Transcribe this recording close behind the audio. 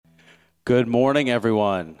Good morning,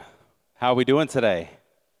 everyone. How are we doing today?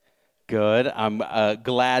 Good. I'm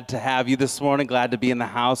glad to have you this morning, glad to be in the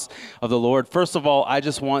house of the Lord. First of all, I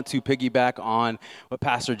just want to piggyback on what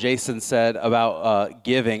Pastor Jason said about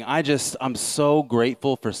giving. I'm so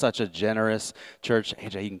grateful for such a generous church.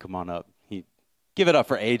 AJ, you can come on up. Give it up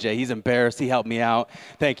for AJ. He's embarrassed. He helped me out.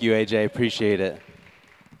 Thank you, AJ. Appreciate it.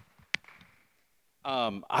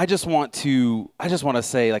 I just want to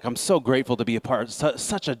say, I'm so grateful to be a part of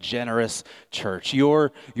such a generous church.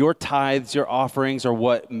 Your tithes, your offerings are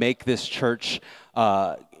what make this church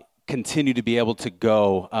continue to be able to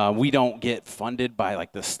go. We don't get funded by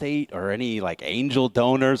the state or any angel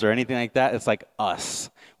donors or anything like that. It's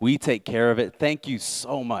us. We take care of it. Thank you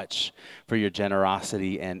so much for your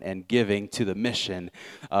generosity and giving to the mission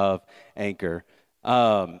of Anchor.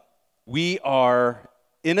 We are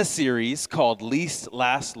in a series called Least,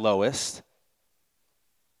 Last, Lowest.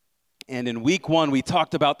 And in week 1, we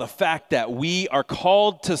talked about the fact that we are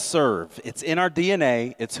called to serve. It's in our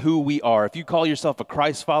DNA. It's who we are. If you call yourself a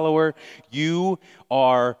Christ follower, you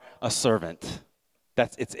are a servant.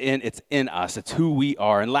 It's in us. It's who we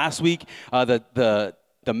are. And last week,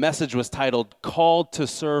 the message was titled, Called to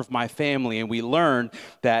Serve My Family, and we learned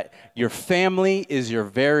that your family is your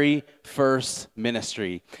very first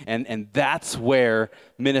ministry, and that's where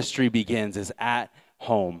ministry begins, is at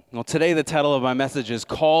home. Well, today the title of my message is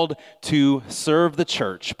Called to Serve the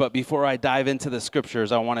Church, but before I dive into the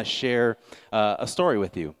scriptures, I want to share a story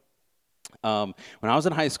with you. When I was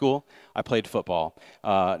in high school, I played football.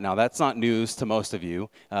 Now, that's not news to most of you.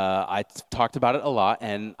 I talked about it a lot,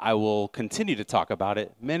 and I will continue to talk about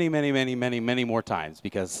it many, many, many, many, many more times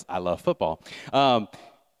because I love football.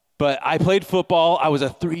 But I played football. I was a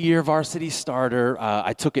 3-year varsity starter.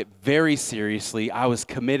 I took it very seriously. I was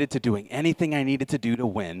committed to doing anything I needed to do to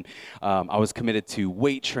win. I was committed to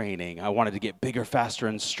weight training. I wanted to get bigger, faster,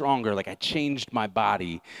 and stronger. I changed my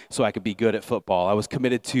body so I could be good at football. I was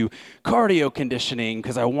committed to cardio conditioning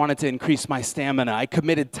because I wanted to increase my stamina. I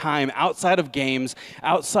committed time outside of games,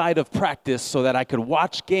 outside of practice, so that I could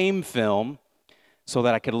watch game film, so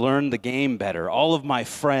that I could learn the game better. All of my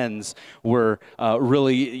friends were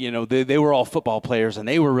really, they were all football players, and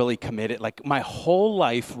they were really committed. My whole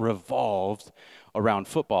life revolved around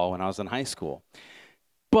football when I was in high school.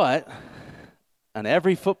 But on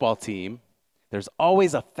every football team, there's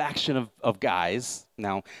always a faction of guys.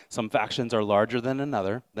 Now, some factions are larger than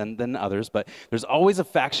others, but there's always a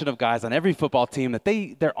faction of guys on every football team that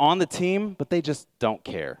they're on the team, but they just don't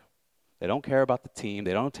care. They don't care about the team.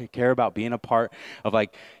 They don't care about being a part of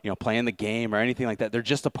playing the game or anything like that. They're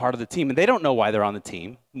just a part of the team, and they don't know why they're on the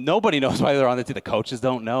team. Nobody knows why they're on the team. The coaches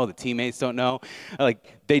don't know. The teammates don't know.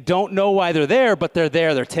 They don't know why they're there, but they're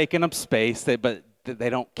there. They're taking up space, but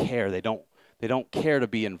they don't care. They don't care to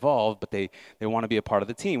be involved, but they want to be a part of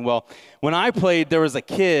the team. Well, when I played, there was a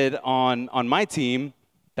kid on my team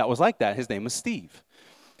that was like that. His name was Steve.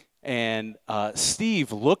 And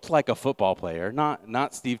Steve looked like a football player,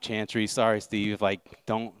 not Steve Chantry. Sorry, Steve.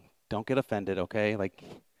 Don't get offended, okay? It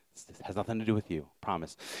has nothing to do with you.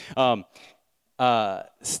 Promise.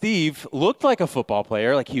 Steve looked like a football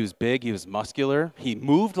player. He was big, he was muscular, he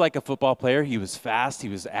moved like a football player, he was fast, he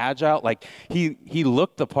was agile. He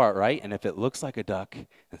looked the part, right? And if it looks like a duck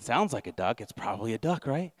and sounds like a duck, it's probably a duck,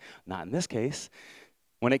 right? Not in this case.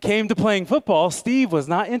 When it came to playing football, Steve was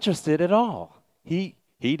not interested at all. He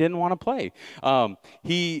didn't want to play.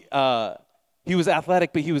 He was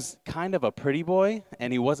athletic, but he was kind of a pretty boy,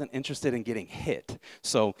 and he wasn't interested in getting hit.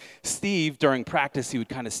 So Steve, during practice, he would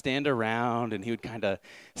kind of stand around, and he would kind of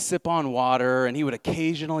sip on water, and he would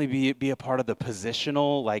occasionally be a part of the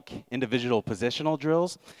positional, individual positional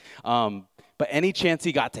drills. But any chance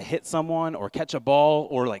he got to hit someone or catch a ball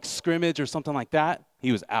or scrimmage or something like that,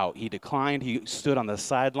 he was out. He declined. He stood on the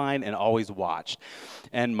sideline and always watched.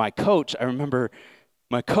 And I remember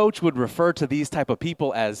my coach would refer to these type of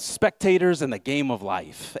people as spectators in the game of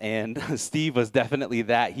life, and Steve was definitely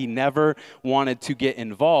that. He never wanted to get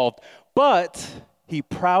involved, but he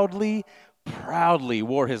proudly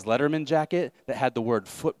wore his Letterman jacket that had the word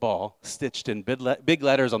football stitched in big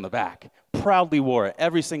letters on the back. Proudly wore it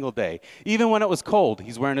every single day. Even when it was cold,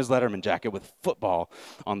 he's wearing his Letterman jacket with football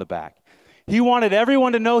on the back. He wanted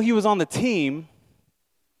everyone to know he was on the team,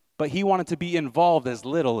 but he wanted to be involved as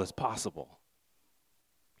little as possible.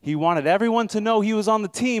 He wanted everyone to know he was on the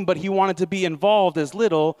team, but he wanted to be involved as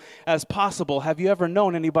little as possible. Have you ever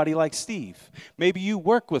known anybody like Steve? Maybe you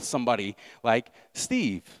work with somebody like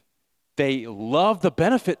Steve. they love the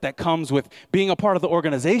benefit that comes with being a part of the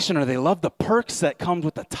organization, or they love the perks that comes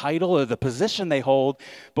with the title or the position they hold.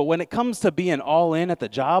 But when it comes to being all in at the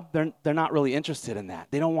job, they're not really interested in that.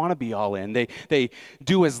 They don't want to be all in. They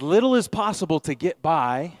do as little as possible to get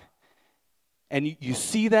by, and you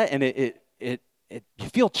see that, and you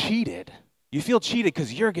feel cheated. You feel cheated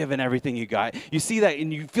because you're giving everything you got. You see that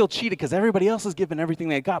and you feel cheated because everybody else is giving everything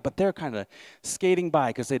they got, but they're kind of skating by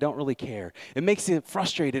because they don't really care. It makes you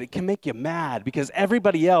frustrated. It can make you mad because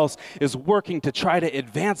everybody else is working to try to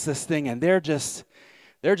advance this thing, and they're just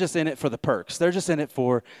in it for the perks. They're just in it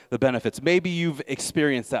for the benefits. Maybe you've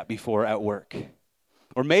experienced that before at work.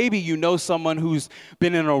 Or maybe you know someone who's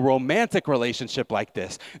been in a romantic relationship like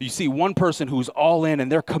this. You see one person who's all in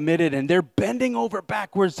and they're committed and they're bending over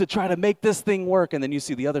backwards to try to make this thing work. And then you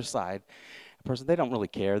see the other side. The person, they don't really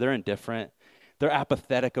care. They're indifferent. They're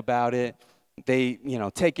apathetic about it. They,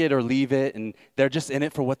 take it or leave it, and they're just in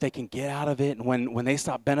it for what they can get out of it. And when they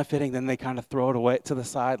stop benefiting, then they kind of throw it away to the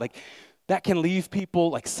side. Like, that can leave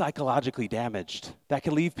people psychologically damaged. That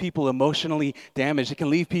can leave people emotionally damaged. It can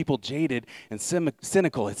leave people jaded and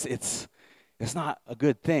cynical. It's not a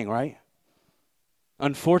good thing, right?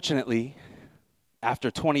 Unfortunately, after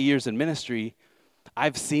 20 years in ministry,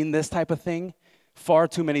 I've seen this type of thing far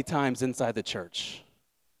too many times inside the church.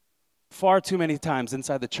 Far too many times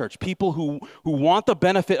inside the church. People who want the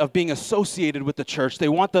benefit of being associated with the church. They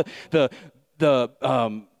want the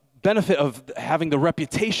benefit of having the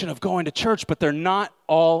reputation of going to church, but they're not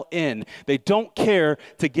all in. They don't care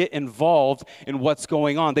to get involved in what's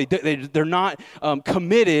going on. They're not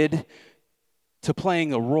committed to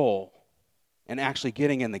playing a role and actually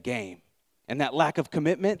getting in the game. And that lack of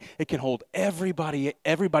commitment, it can hold everybody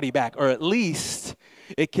back, or at least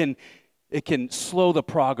it can slow the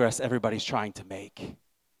progress everybody's trying to make.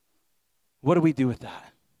 What do we do with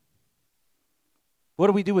that? What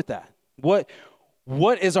do we do with that?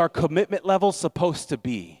 What is our commitment level supposed to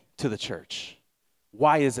be to the church?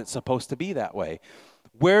 Why is it supposed to be that way?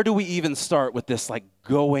 Where do we even start with this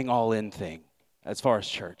going all in thing as far as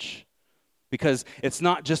church? Because it's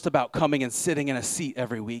not just about coming and sitting in a seat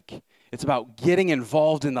every week. It's about getting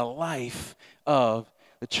involved in the life of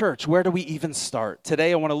the church. Where do we even start?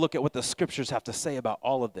 Today I want to look at what the scriptures have to say about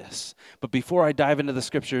all of this. But before I dive into the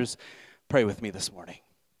scriptures, pray with me this morning.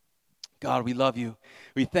 God, we love you.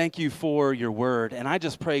 We thank you for your word. And I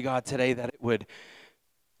just pray, God, today that it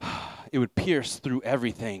would pierce through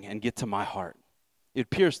everything and get to my heart. It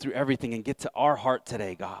would pierce through everything and get to our heart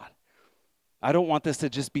today, God. I don't want this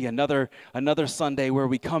to just be another Sunday where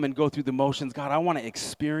we come and go through the motions. God, I want to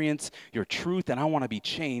experience your truth, and I want to be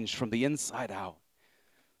changed from the inside out.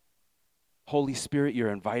 Holy Spirit,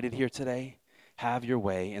 you're invited here today. Have your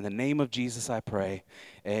way. In the name of Jesus, I pray.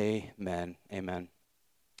 Amen. Amen.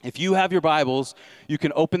 If you have your Bibles, you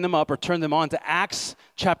can open them up or turn them on to Acts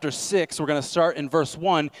chapter 6. We're going to start in verse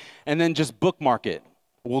 1 and then just bookmark it.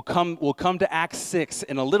 We'll come to Acts 6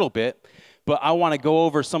 in a little bit, but I want to go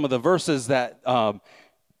over some of the verses that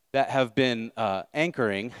have been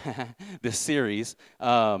anchoring this series.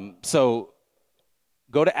 So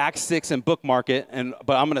go to Acts 6 and bookmark it,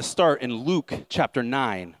 but I'm going to start in Luke chapter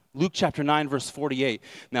 9. Luke chapter 9, verse 48.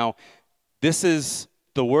 Now, this is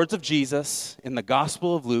the words of Jesus in the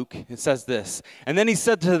Gospel of Luke. It says this, and then he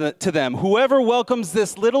said to them, whoever welcomes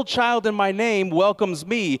this little child in my name welcomes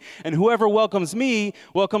me, and whoever welcomes me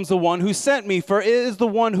welcomes the one who sent me, for it is the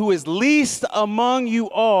one who is least among you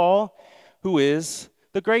all who is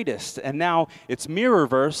the greatest. And now it's mirror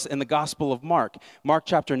verse in the Gospel of Mark. Mark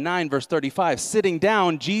chapter 9, verse 35. Sitting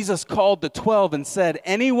down, Jesus called the 12 and said,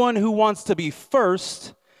 anyone who wants to be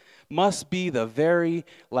first must be the very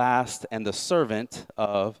last and the servant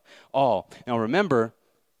of all. Now remember,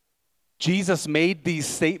 Jesus made these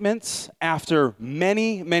statements after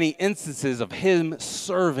many, many instances of him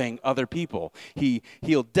serving other people. He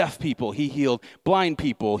healed deaf people. He healed blind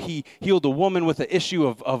people. He healed a woman with an issue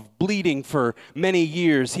of bleeding for many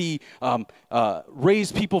years. He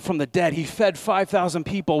raised people from the dead. He fed 5,000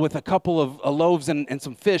 people with a couple of loaves and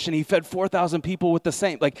some fish, and he fed 4,000 people with the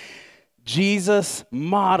same. Jesus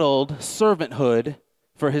modeled servanthood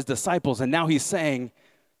for his disciples, and now he's saying,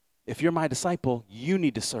 if you're my disciple, you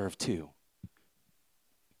need to serve too.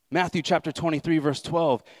 Matthew chapter 23, verse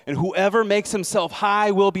 12, and whoever makes himself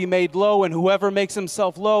high will be made low, and whoever makes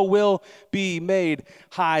himself low will be made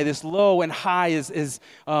high. This low and high is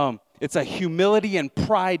it's a humility and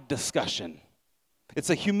pride discussion.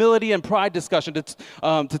 It's a humility and pride discussion.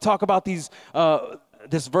 To talk about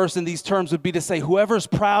this verse in these terms would be to say, whoever's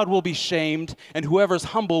proud will be shamed, and whoever's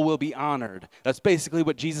humble will be honored. That's basically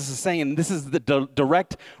what Jesus is saying. And this is the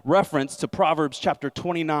direct reference to Proverbs chapter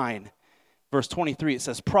 29, Verse 23, it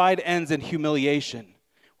says, pride ends in humiliation,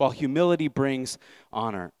 while humility brings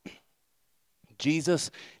honor.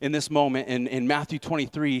 Jesus, in this moment, in Matthew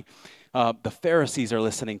 23, the Pharisees are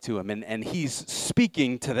listening to him, and he's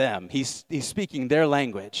speaking to them. He's speaking their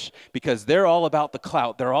language because they're all about the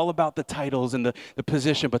clout. They're all about the titles and the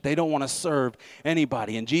position, but they don't want to serve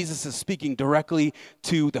anybody. And Jesus is speaking directly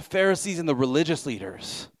to the Pharisees and the religious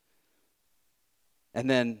leaders. And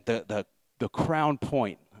then the crown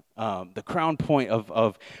point, of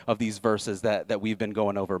these verses that we've been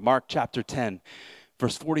going over. Mark chapter 10,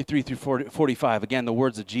 verse 43 through 45. Again, the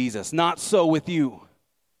words of Jesus. Not so with you.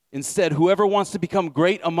 Instead, whoever wants to become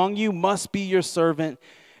great among you must be your servant,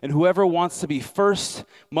 and whoever wants to be first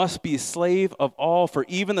must be slave of all. For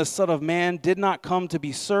even the Son of Man did not come to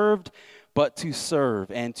be served, but to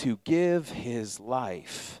serve and to give his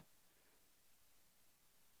life.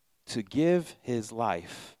 To give his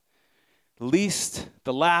life. Least,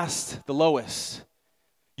 the last, the lowest.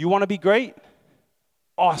 You want to be great?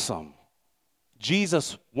 Awesome.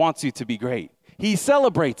 Jesus wants you to be great. He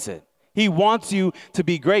celebrates it. He wants you to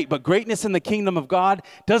be great, but greatness in the kingdom of God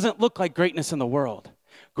doesn't look like greatness in the world.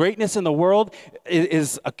 Greatness in the world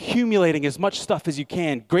is accumulating as much stuff as you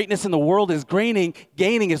can. Greatness in the world is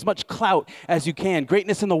gaining as much clout as you can.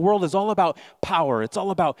 Greatness in the world is all about power. It's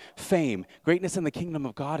all about fame. Greatness in the kingdom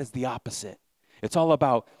of God is the opposite. It's all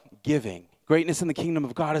about giving. Greatness in the kingdom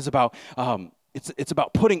of God is about it's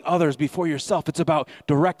about putting others before yourself. It's about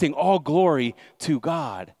directing all glory to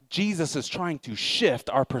God. Jesus is trying to shift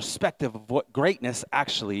our perspective of what greatness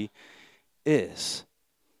actually is.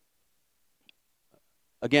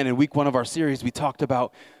 Again, in week 1 of our series, we talked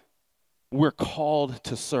about we're called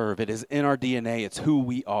to serve. It is in our DNA. It's who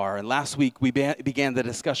we are. And last week, we began the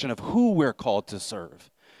discussion of who we're called to serve.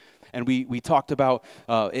 And we talked about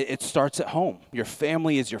it starts at home. Your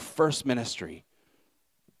family is your first ministry.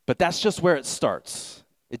 But that's just where it starts.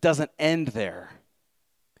 It doesn't end there.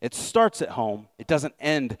 It starts at home. It doesn't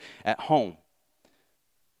end at home.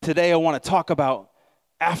 Today, I want to talk about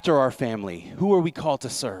after our family. Who are we called to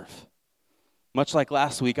serve? Much like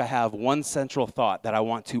last week, I have one central thought that I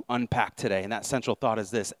want to unpack today, and that central thought is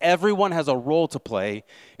this. Everyone has a role to play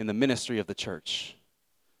in the ministry of the church.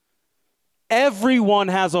 Everyone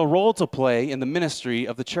has a role to play in the ministry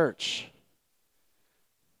of the church.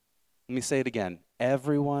 Let me say it again.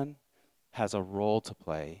 Everyone has a role to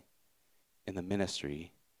play in the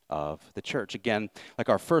ministry of the church. Again, like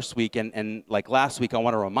our first week and like last week, I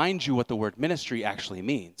want to remind you what the word ministry actually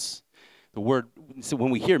means. The word, so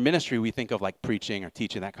when we hear ministry, we think of like preaching or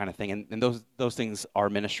teaching, that kind of thing, and those things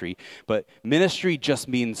are ministry. But ministry just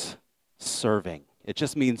means serving. It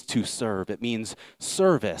just means to serve. It means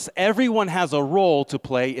service. Everyone has a role to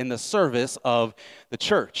play in the service of the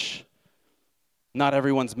church. Not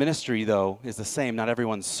everyone's ministry, though, is the same. Not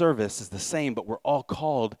everyone's service is the same, but we're all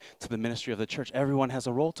called to the ministry of the church. Everyone has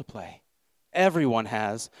a role to play. Everyone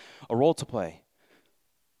has a role to play.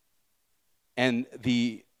 And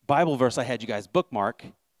the Bible verse I had you guys bookmark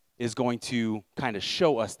is going to kind of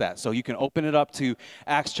show us that. So you can open it up to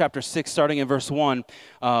Acts chapter 6, starting in verse 1.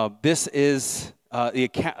 This is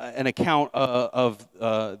an account of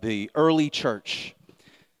the early church.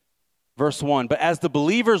 Verse 1, but as the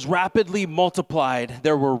believers rapidly multiplied,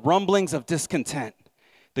 there were rumblings of discontent.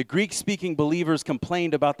 The Greek-speaking believers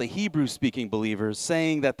complained about the Hebrew-speaking believers,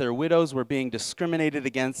 saying that their widows were being discriminated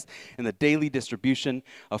against in the daily distribution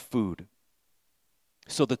of food.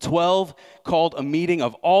 So the 12 called a meeting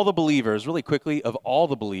of all the believers, really quickly, of all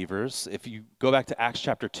the believers. If you go back to Acts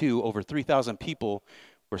chapter 2, over 3,000 people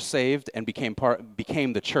were saved and became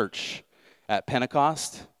the church at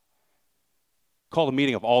Pentecost. Called a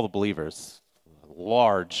meeting of all the believers.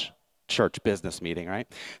 Large church business meeting, right?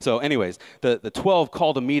 So anyways, the 12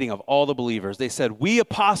 called a meeting of all the believers. They said, we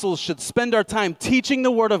apostles should spend our time teaching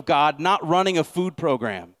the word of God, not running a food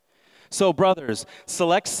program. So brothers,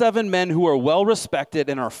 select 7 men who are well respected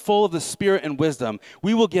and are full of the Spirit and wisdom.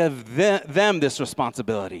 We will give them this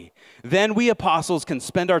responsibility. Then we apostles can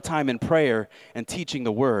spend our time in prayer and teaching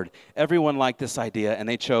the word. Everyone liked this idea, and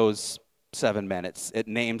they chose 7 men. It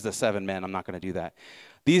names the 7 men. I'm not going to do that.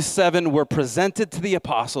 These 7 were presented to the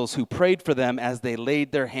apostles who prayed for them as they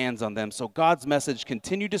laid their hands on them. So God's message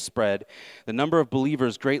continued to spread. The number of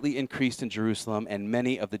believers greatly increased in Jerusalem, and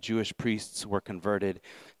many of the Jewish priests were converted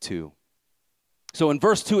too. So in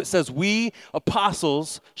verse 2, it says, we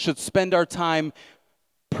apostles should spend our time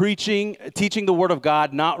teaching the word of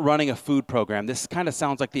God, not running a food program. This kind of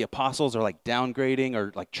sounds like the apostles are like downgrading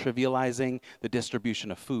or like trivializing the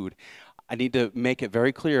distribution of food. I need to make it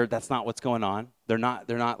very clear that's not what's going on. They're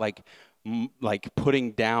not like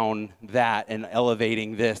putting down that and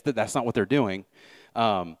elevating this. That's not what they're doing.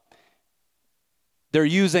 they're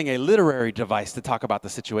using a literary device to talk about the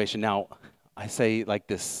situation. Now, I say like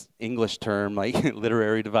this English term, like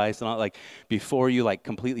literary device, and all, like before you like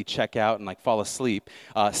completely check out and like fall asleep,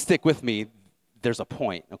 stick with me. There's a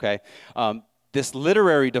point, okay? This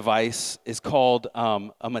literary device is called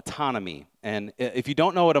a metonymy. And if you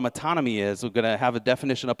don't know what a metonymy is, we're going to have a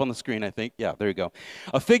definition up on the screen, I think. Yeah, there you go.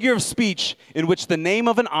 A figure of speech in which the name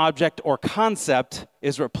of an object or concept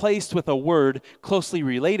is replaced with a word closely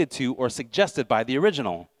related to or suggested by the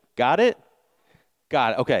original. Got it?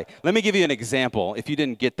 Got it. Okay. Let me give you an example if you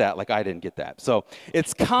didn't get that, like I didn't get that. So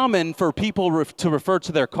it's common for people to refer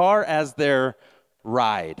to their car as their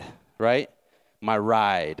ride, right? My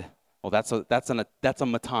ride. Well, that's a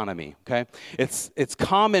metonymy, okay? It's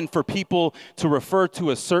common for people to refer to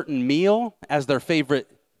a certain meal as their favorite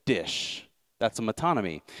dish. That's a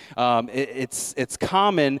metonymy. It's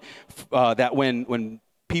common that when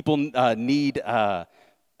people need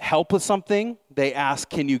help with something, they ask,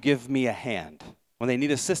 "Can you give me a hand?" When they need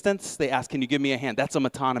assistance, they ask, "Can you give me a hand?" That's a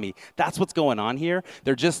metonymy. That's what's going on here.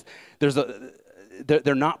 They're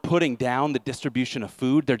not putting down the distribution of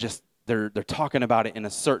food. They're talking about it in a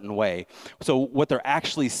certain way. So what they're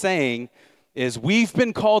actually saying is we've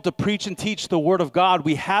been called to preach and teach the Word of God.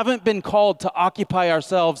 We haven't been called to occupy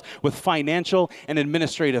ourselves with financial and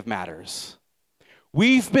administrative matters.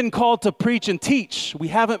 We've been called to preach and teach. We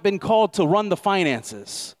haven't been called to run the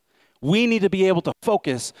finances. We need to be able to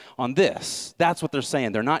focus on this. That's what they're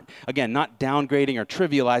saying. They're not downgrading or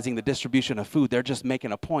trivializing the distribution of food. They're just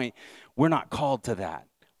making a point. We're not called to that.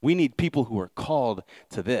 We need people who are called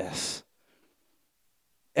to this.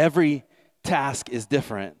 Every task is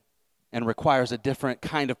different and requires a different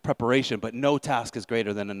kind of preparation, but no task is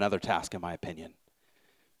greater than another task, in my opinion.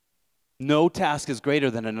 No task is greater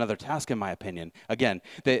than another task, in my opinion. Again,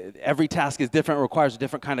 every task is different, requires a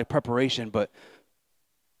different kind of preparation, but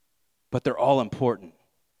they're all important.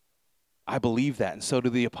 I believe that, and so do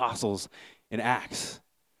the apostles in Acts.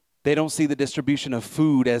 They don't see the distribution of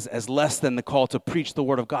food as less than the call to preach the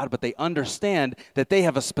Word of God, but they understand that they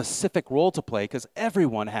have a specific role to play because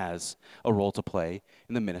everyone has a role to play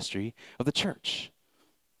in the ministry of the church.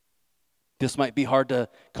 This might be hard to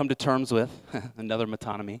come to terms with, another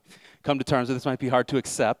metonymy, this might be hard to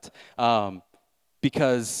accept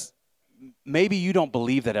because maybe you don't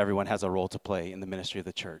believe that everyone has a role to play in the ministry of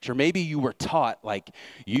the church. Or maybe you were taught, like,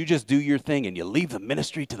 you just do your thing and you leave the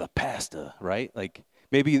ministry to the pastor, right? Like,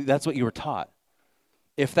 maybe that's what you were taught.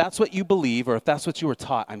 If that's what you believe or if that's what you were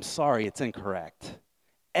taught, I'm sorry, it's incorrect.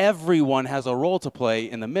 Everyone has a role to play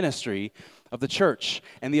in the ministry of the church.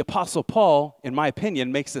 And the Apostle Paul, in my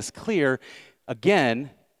opinion, makes this clear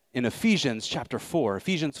again in Ephesians chapter 4.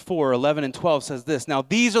 Ephesians 4, 11 and 12 says this: "Now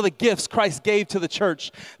these are the gifts Christ gave to the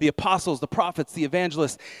church, the apostles, the prophets, the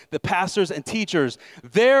evangelists, the pastors and teachers.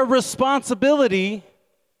 Their responsibility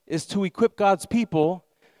is to equip God's people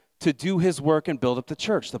to do his work and build up the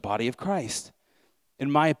church, the body of Christ."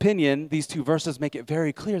 In my opinion, these two verses make it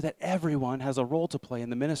very clear that everyone has a role to play in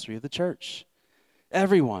the ministry of the church.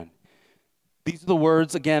 Everyone. These are the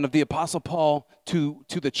words, again, of the Apostle Paul to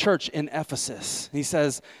the church in Ephesus. He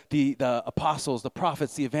says the apostles, the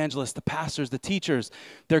prophets, the evangelists, the pastors, the teachers,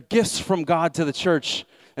 they're gifts from God to the church.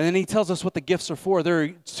 And then he tells us what the gifts are for. They're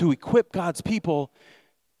to equip God's people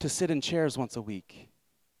to sit in chairs once a week.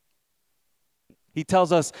 He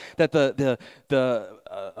tells us that the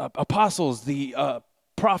apostles, the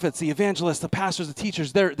prophets, the evangelists, the pastors, the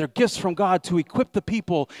teachers, they're gifts from God to equip the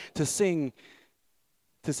people to sing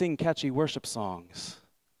catchy worship songs.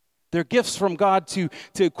 They're gifts from God to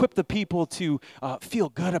equip the people to feel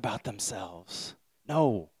good about themselves.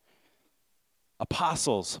 No.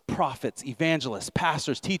 Apostles, prophets, evangelists,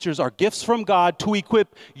 pastors, teachers are gifts from God to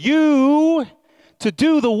equip you to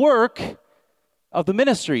do the work of the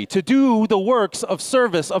ministry, to do the works of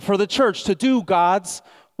service for the church, to do God's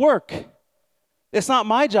work. It's not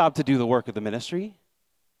my job to do the work of the ministry.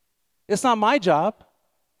 It's not my job.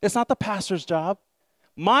 It's not the pastor's job.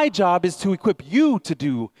 My job is to equip you to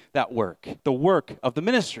do that work, the work of the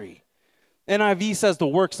ministry. NIV says the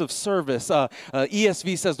works of service.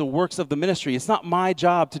 ESV says the works of the ministry. It's not my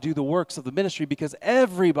job to do the works of the ministry because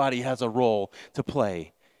everybody has a role to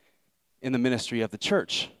play in the ministry of the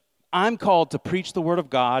church. I'm called to preach the word of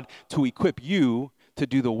God to equip you to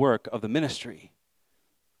do the work of the ministry.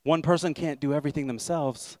 One person can't do everything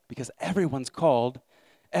themselves because everyone's called.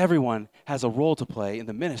 Everyone has a role to play in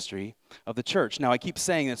the ministry of the church. Now, I keep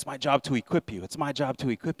saying it's my job to equip you. It's my job to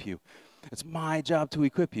equip you. It's my job to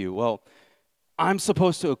equip you. Well, I'm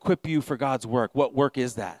supposed to equip you for God's work. What work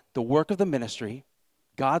is that? The work of the ministry,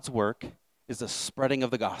 God's work, is the spreading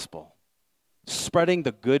of the gospel, spreading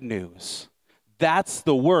the good news. That's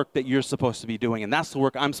the work that you're supposed to be doing, and that's the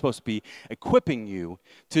work I'm supposed to be equipping you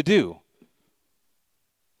to do.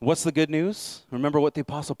 What's the good news? Remember what the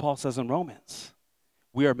Apostle Paul says in Romans.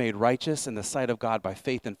 We are made righteous in the sight of God by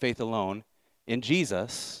faith and faith alone in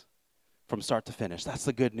Jesus from start to finish. That's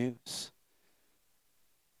the good news.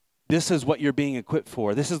 This is what you're being equipped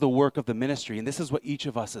for. This is the work of the ministry, and this is what each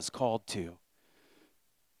of us is called to.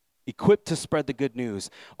 Equipped to spread the good news.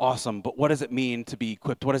 Awesome, but what does it mean to be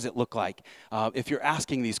equipped? What does it look like? If you're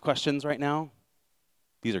asking these questions right now,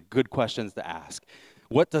 these are good questions to ask.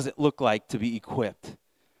 What does it look like to be equipped?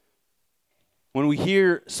 When we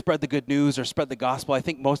hear spread the good news or spread the gospel, I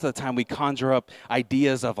think most of the time we conjure up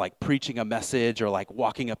ideas of like preaching a message or like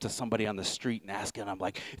walking up to somebody on the street and asking them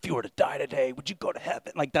like, if you were to die today, would you go to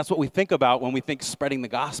heaven? Like that's what we think about when we think spreading the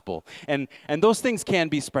gospel. And those things can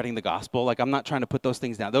be spreading the gospel. Like I'm not trying to put those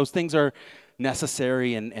things down. Those things are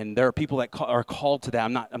necessary and there are people that are called to that.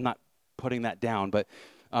 I'm not putting that down, but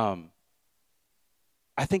I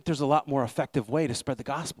think there's a lot more effective way to spread the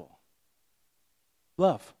gospel.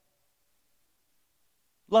 Love.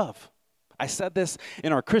 Love. I said this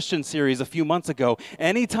in our Christian series a few months ago.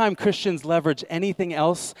 Anytime Christians leverage anything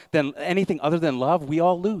other than love, we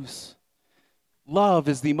all lose. Love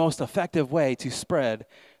is the most effective way to spread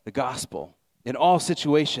the gospel. In all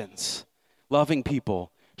situations, loving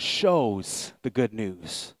people shows the good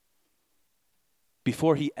news.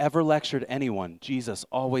 Before he ever lectured anyone, Jesus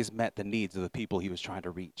always met the needs of the people he was trying to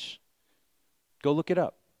reach. Go look it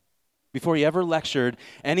up. Before he ever lectured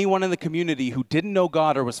anyone in the community who didn't know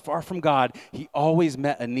God or was far from God, he always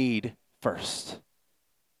met a need first.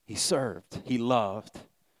 He served. He loved.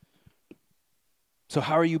 So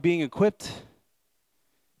how are you being equipped?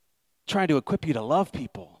 Trying to equip you to love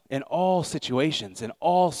people in all situations, in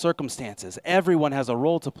all circumstances. Everyone has a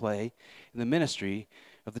role to play in the ministry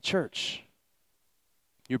of the church.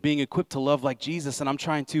 You're being equipped to love like Jesus, and I'm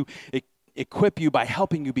trying to equip you by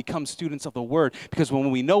helping you become students of the Word. Because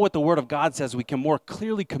when we know what the Word of God says, we can more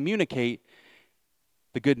clearly communicate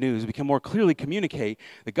the good news. We can more clearly communicate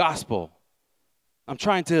the gospel. I'm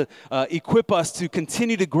trying to equip us to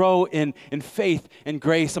continue to grow in faith and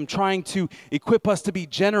grace. I'm trying to equip us to be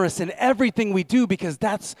generous in everything we do because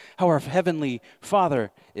that's how our Heavenly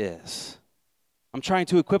Father is. I'm trying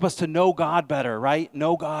to equip us to know God better, right?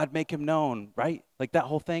 Know God, make him known, right? Like that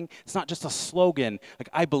whole thing. It's not just a slogan. Like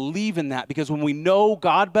I believe in that because when we know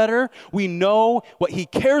God better, we know what he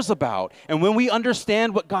cares about. And when we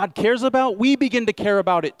understand what God cares about, we begin to care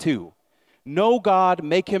about it too. Know God,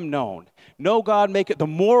 make him known. Know God, make it. The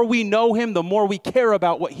more we know him, the more we care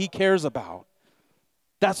about what he cares about.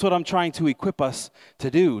 That's what I'm trying to equip us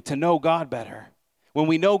to do, to know God better. When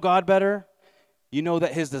we know God better, you know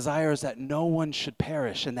that his desire is that no one should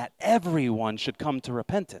perish and that everyone should come to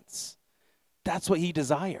repentance. That's what he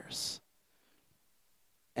desires.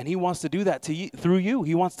 And he wants to do that to you, through you.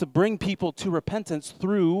 He wants to bring people to repentance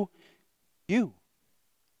through you.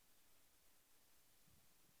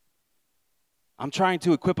 I'm trying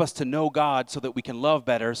to equip us to know God so that we can love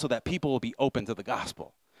better, so that people will be open to the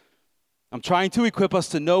gospel. I'm trying to equip us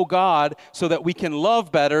to know God so that we can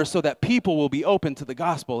love better, so that people will be open to the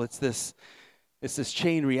gospel. It's this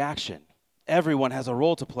chain reaction. Everyone has a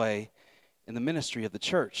role to play in the ministry of the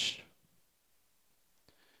church.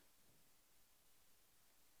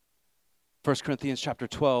 1 Corinthians chapter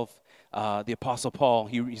 12, the Apostle Paul,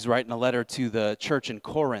 he's writing a letter to the church in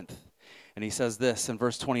Corinth, and he says this in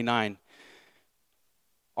verse 29,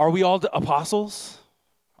 are we all apostles?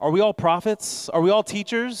 Are we all prophets? Are we all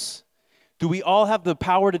teachers? Do we all have the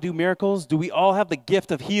power to do miracles? Do we all have the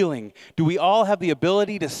gift of healing? Do we all have the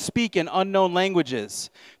ability to speak in unknown languages?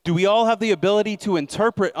 Do we all have the ability to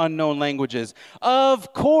interpret unknown languages?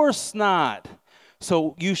 Of course not.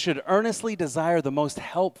 So you should earnestly desire the most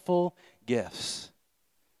helpful gifts.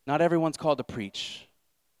 Not everyone's called to preach.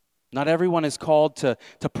 Not everyone is called to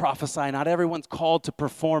prophesy. Not everyone's called to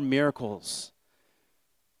perform miracles.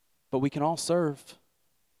 But we can all serve.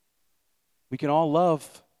 We can all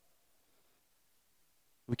love.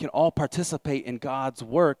 We can all participate in God's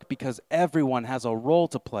work because everyone has a role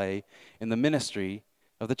to play in the ministry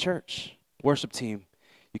of the church. Worship team,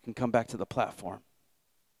 you can come back to the platform.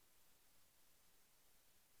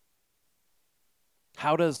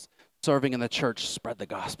 How does serving in the church spread the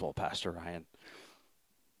gospel, Pastor Ryan?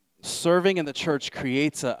 Serving in the church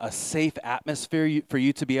creates a safe atmosphere for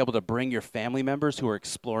you to be able to bring your family members who are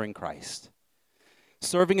exploring Christ.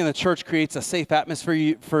 Serving in the church creates a safe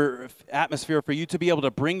atmosphere for you to be able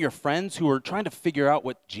to bring your friends who are trying to figure out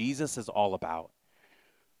what Jesus is all about.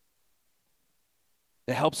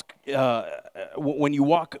 It helps when you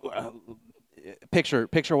walk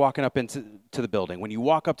picture walking up into the building. When you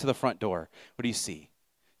walk up to the front door, what do you see?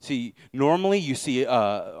 See, normally you see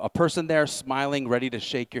a person there smiling, ready to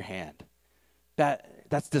shake your hand.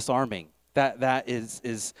 That's disarming. That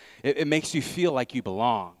is it makes you feel like you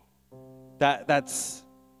belong. It's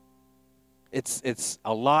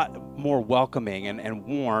a lot more welcoming and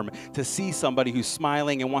warm to see somebody who's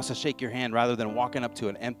smiling and wants to shake your hand rather than walking up to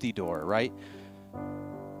an empty door, right?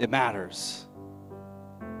 It matters.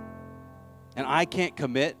 And I can't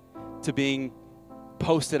commit to being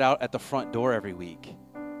posted out at the front door every week.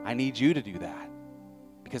 I need you to do that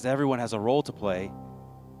because everyone has a role to play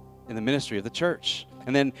in the ministry of the church.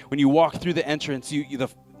 And then when you walk through the entrance,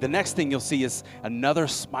 the next thing you'll see is another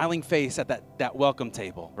smiling face at that welcome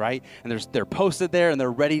table, right? And they're posted there and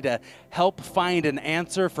they're ready to help find an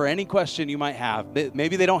answer for any question you might have.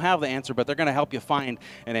 Maybe they don't have the answer, but they're going to help you find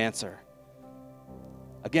an answer.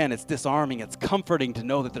 Again, it's disarming. It's comforting to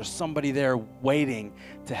know that there's somebody there waiting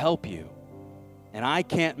to help you. And I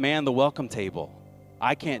can't man the welcome table.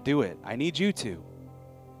 I can't do it. I need you to.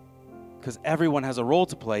 Because everyone has a role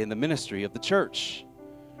to play in the ministry of the church.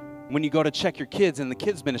 When you go to check your kids in the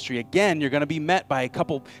kids ministry, again, you're going to be met by a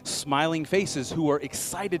couple smiling faces who are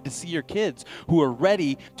excited to see your kids, who are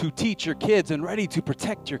ready to teach your kids and ready to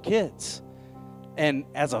protect your kids. And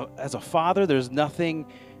as a father, there's nothing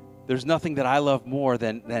that I love more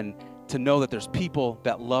than to know that there's people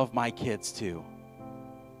that love my kids too.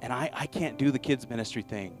 And I can't do the kids ministry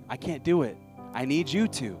thing. I can't do it. I need you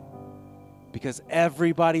to. Because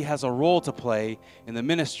everybody has a role to play in the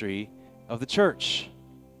ministry of the church.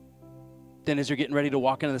 Then as you're getting ready to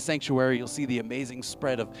walk into the sanctuary, you'll see the amazing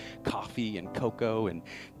spread of coffee and cocoa and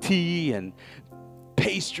tea and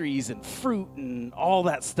pastries and fruit and all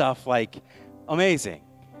that stuff. Like, amazing.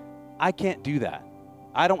 I can't do that.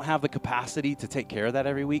 I don't have the capacity to take care of that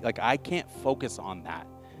every week. Like, I can't focus on that.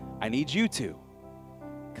 I need you to.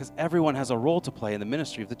 Because everyone has a role to play in the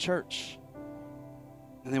ministry of the church.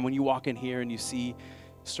 And then when you walk in here and you see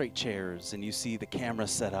straight chairs and you see the camera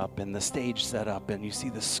set up and the stage set up and you see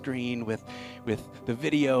the screen with the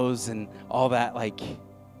videos and all that, like,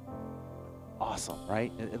 awesome,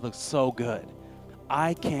 right? It looks so good.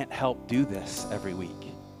 I can't help do this every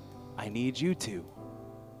week. I need you to.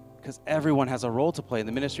 Because everyone has a role to play in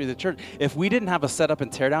the ministry of the church. If we didn't have a setup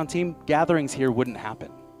and teardown team, gatherings here wouldn't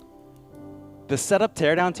happen. The setup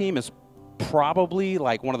teardown team is probably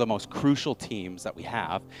like one of the most crucial teams that we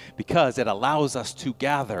have because it allows us to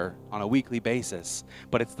gather on a weekly basis,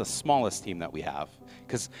 but it's the smallest team that we have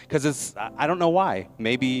because it's, I don't know why,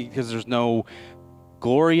 maybe because there's no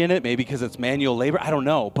glory in it, maybe because it's manual labor, I don't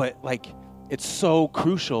know, but like it's so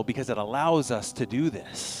crucial because it allows us to do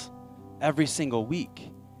this every single week,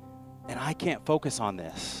 and I can't focus on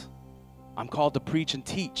this. I'm called to preach and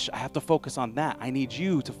teach. I have to focus on that. I need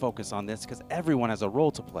you to focus on this because everyone has a role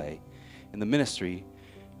to play in the ministry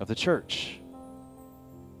of the church.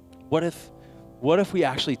 What if we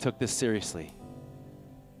actually took this seriously?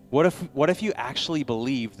 What if you actually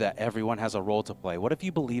believe that everyone has a role to play? What if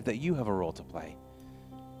you believe that you have a role to play?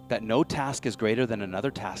 That no task is greater than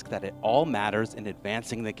another task, that it all matters in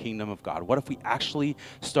advancing the kingdom of God? What if we actually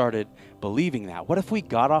started believing that? What if we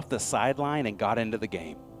got off the sideline and got into the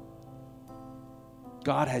game?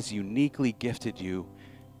 God has uniquely gifted you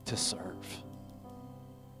to serve.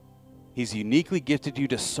 He's uniquely gifted you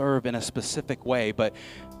to serve in a specific way, but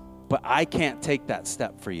I can't take that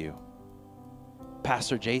step for you.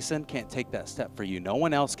 Pastor Jason can't take that step for you. No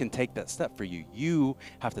one else can take that step for you. You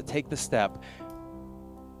have to take the step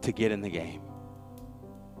to get in the game.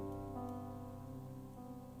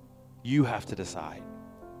 You have to decide.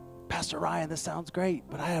 Pastor Ryan, this sounds great,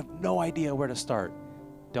 but I have no idea where to start.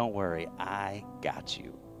 Don't worry, I got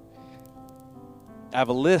you. I have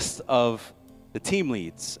a list of the team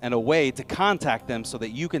leads and a way to contact them so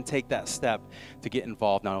that you can take that step to get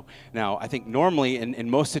involved. Now I think normally in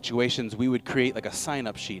most situations we would create like a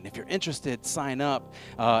sign-up sheet. And if you're interested, sign up,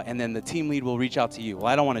 and then the team lead will reach out to you. Well,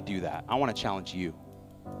 I don't want to do that. I want to challenge you.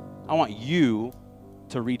 I want you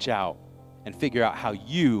to reach out and figure out how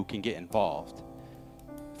you can get involved.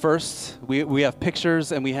 First, we have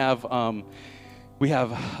pictures and we have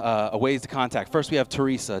ways to contact. First, we have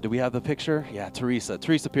Teresa. Do we have the picture? Yeah, Teresa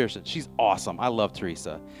Pearson. She's awesome. I love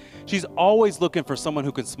Teresa. She's always looking for someone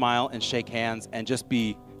who can smile and shake hands and just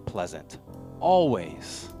be pleasant.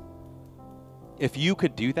 Always. If you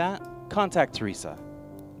could do that, contact Teresa.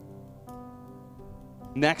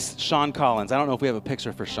 Next, Sean Collins. I don't know if we have a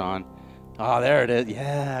picture for Sean. Oh, there it is.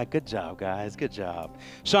 Yeah, good job, guys. Good job.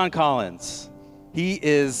 Sean Collins. He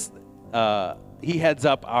heads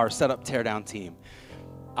up our setup teardown team.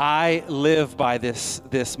 I live by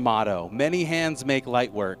this motto. Many hands make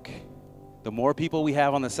light work. The more people we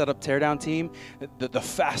have on the setup teardown team, the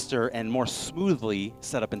faster and more smoothly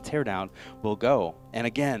setup and teardown will go. And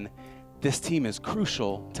again, this team is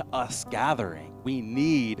crucial to us gathering. We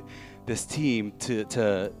need this team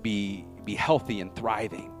to be healthy and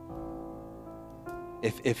thriving.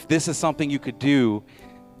 If this is something you could do,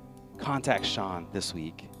 contact Sean this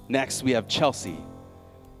week. Next, we have Chelsea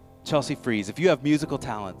Freeze. If you have musical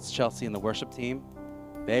talents, Chelsea and the worship team,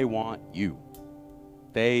 they want you.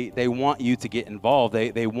 They want you to get involved.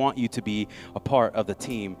 They want you to be a part of the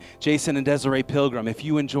team. Jason and Desiree Pilgrim, if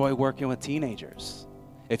you enjoy working with teenagers,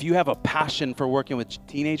 if you have a passion for working with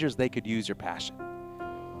teenagers, they could use your passion.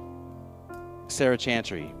 Sarah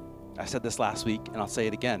Chantry, I said this last week and I'll say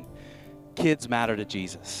it again. Kids matter to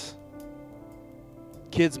Jesus.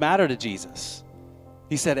 Kids matter to Jesus.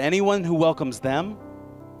 He said, anyone who welcomes them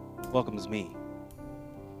welcomes me.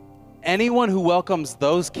 Anyone who welcomes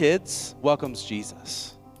those kids welcomes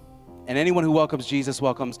Jesus. And anyone who welcomes Jesus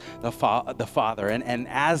welcomes the Father. And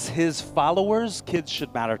as his followers, kids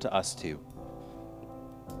should matter to us too.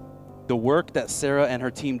 The work that Sarah and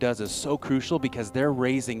her team does is so crucial because they're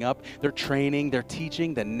raising up, they're training, they're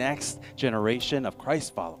teaching the next generation of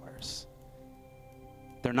Christ followers.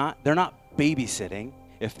 They're not babysitting.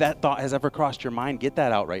 If that thought has ever crossed your mind, get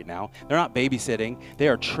that out right now. They're not babysitting. They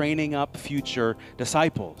are training up future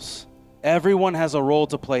disciples. Everyone has a role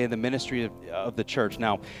to play in the ministry of the church.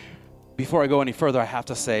 Now, before I go any further, I have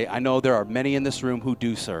to say, I know there are many in this room who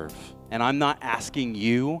do serve. And I'm not asking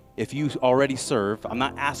you, if you already serve, I'm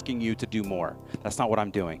not asking you to do more. That's not what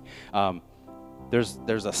I'm doing.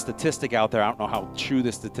 There's a statistic out there, I don't know how true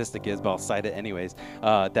this statistic is, but I'll cite it anyways,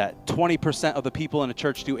 that 20% of the people in a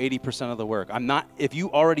church do 80% of the work. If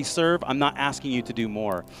you already serve, I'm not asking you to do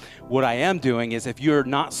more. What I am doing is if you're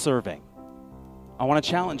not serving, I want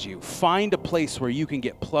to challenge you. Find a place where you can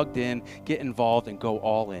get plugged in, get involved, and go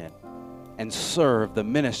all in and serve the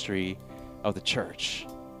ministry of the church.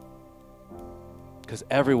 Because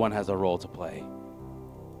everyone has a role to play.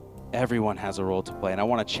 Everyone has a role to play, and I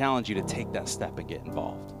want to challenge you to take that step and get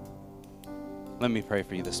involved. Let me pray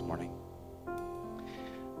for you this morning.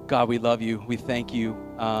 God, we love you. We thank you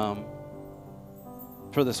for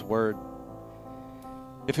this word.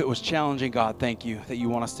 If it was challenging, God, thank you that you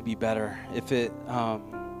want us to be better. If it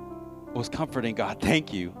was comforting, God,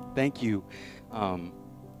 thank you. Thank you that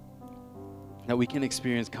we can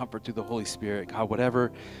experience comfort through the Holy Spirit. God,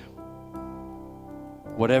 whatever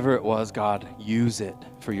it was, God, use it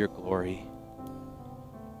for your glory.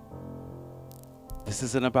 This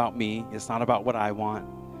isn't about me. It's not about what I want.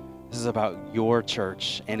 This is about your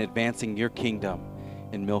church and advancing your kingdom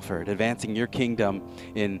in Milford, advancing your kingdom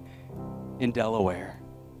in Delaware.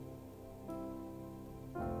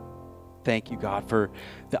 Thank you, God, for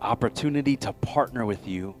the opportunity to partner with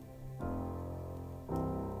you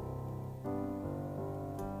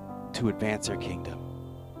to advance your kingdom.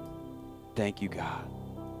 Thank you, God.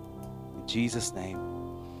 In Jesus' name,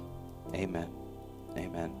 amen.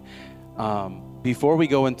 Amen. Before we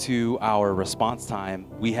go into our response time,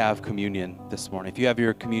 we have communion this morning. If you have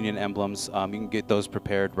your communion emblems, you can get those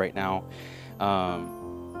prepared right now.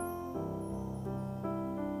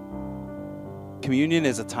 Communion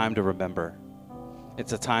is a time to remember.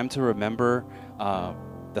 It's a time to remember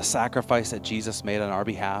the sacrifice that Jesus made on our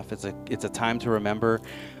behalf. It's a time to remember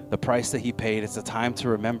the price that he paid. It's a time to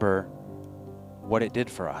remember what it did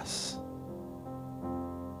for us.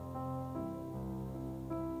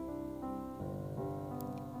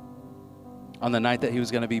 On the night that he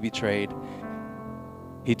was going to be betrayed,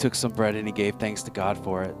 he took some bread and he gave thanks to God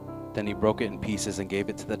for it. Then he broke it in pieces and gave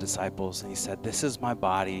it to the disciples. And he said, "This is my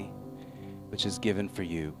body, which is given for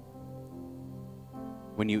you.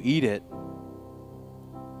 When you eat it,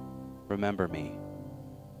 remember me."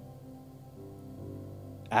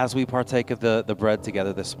 As we partake of the bread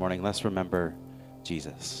together this morning, let's remember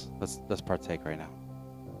Jesus. Let's partake right now.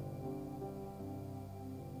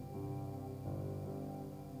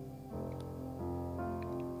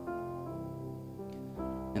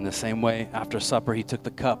 In the same way, after supper, he took the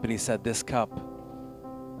cup and he said, "This cup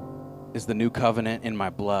is the new covenant in my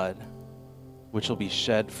blood, which will be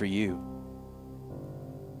shed for you."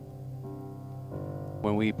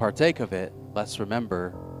 When we partake of it, let's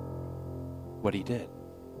remember what he did.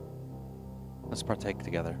 Let's partake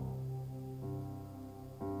together.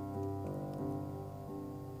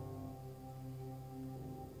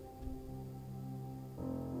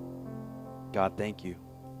 God, thank you.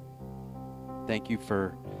 Thank you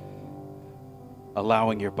for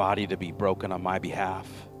allowing your body to be broken on my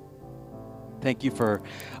behalf. Thank you for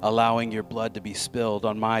allowing your blood to be spilled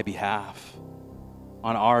on my behalf,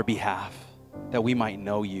 on our behalf, that we might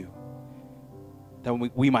know you. that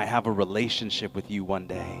we might have a relationship with you one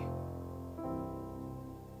day.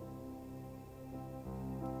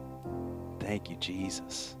 Thank you,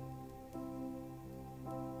 Jesus.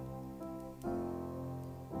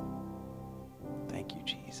 Thank you,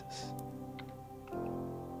 Jesus.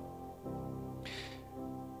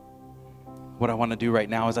 What I want to do right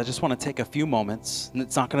now is I just want to take a few moments, and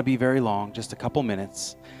it's not going to be very long, just a couple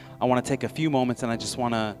minutes. I want to take a few moments and I just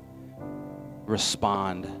want to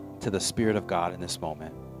respond to the Spirit of God in this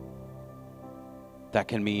moment. That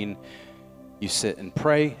can mean you sit and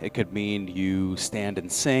pray. It could mean you stand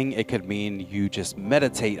and sing. It could mean you just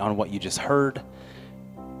meditate on what you just heard.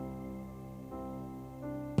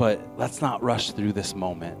 But let's not rush through this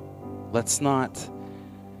moment. Let's not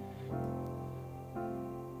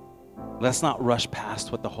rush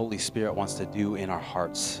past what the Holy Spirit wants to do in our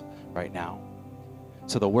hearts right now.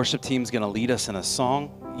 So the worship team's going to lead us in a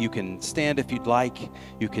song. You can stand if you'd like.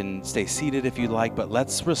 You can stay seated if you'd like. But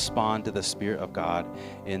let's respond to the Spirit of God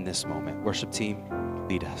in this moment. Worship team,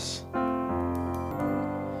 lead us.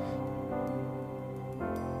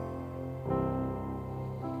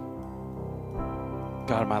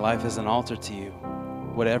 God, my life is an altar to you.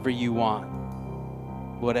 Whatever you want,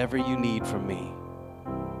 whatever you need from me,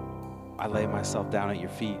 I lay myself down at your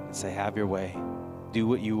feet and say, have your way. Do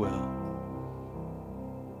what you will.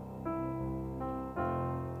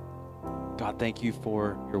 God, thank you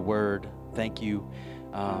for your word. Thank you,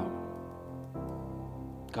 God,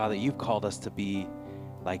 that you've called us to be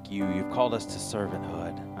like you. You've called us to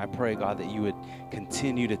servanthood. I pray, God, that you would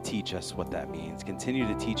continue to teach us what that means. Continue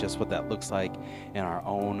to teach us what that looks like in our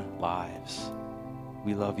own lives.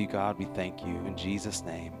 We love you, God. We thank you. In Jesus'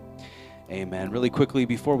 name. Amen. Really quickly,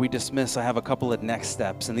 before we dismiss, I have a couple of next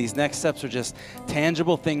steps. And these next steps are just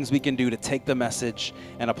tangible things we can do to take the message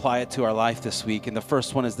and apply it to our life this week. And the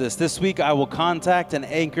first one is this. This week, I will contact an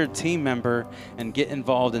anchored team member and get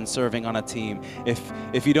involved in serving on a team.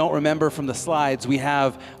 If you don't remember from the slides, we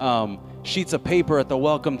have sheets of paper at the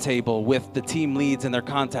welcome table with the team leads and their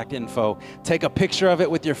contact info. Take a picture of it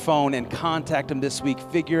with your phone and contact them this week.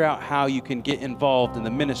 Figure out how you can get involved in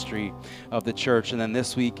the ministry of the church. And then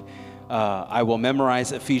this week, I will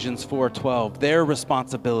memorize Ephesians 4:12. Their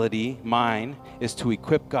responsibility, mine, is to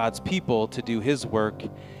equip God's people to do his work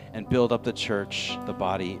and build up the church, the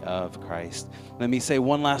body of Christ. Let me say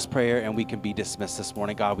one last prayer and we can be dismissed this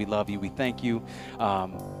morning. God, we love you. We thank you.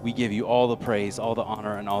 We give you all the praise, all the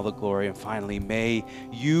honor, and all the glory. And finally, may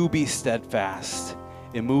you be steadfast,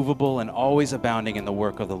 immovable, and always abounding in the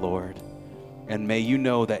work of the Lord. And may you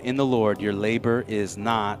know that in the Lord your labor is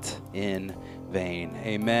not in vain.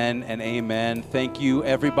 Amen and amen. Thank you,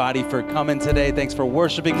 everybody, for coming today. Thanks for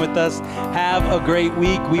worshiping with us. Have a great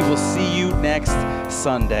week. We will see you next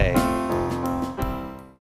Sunday.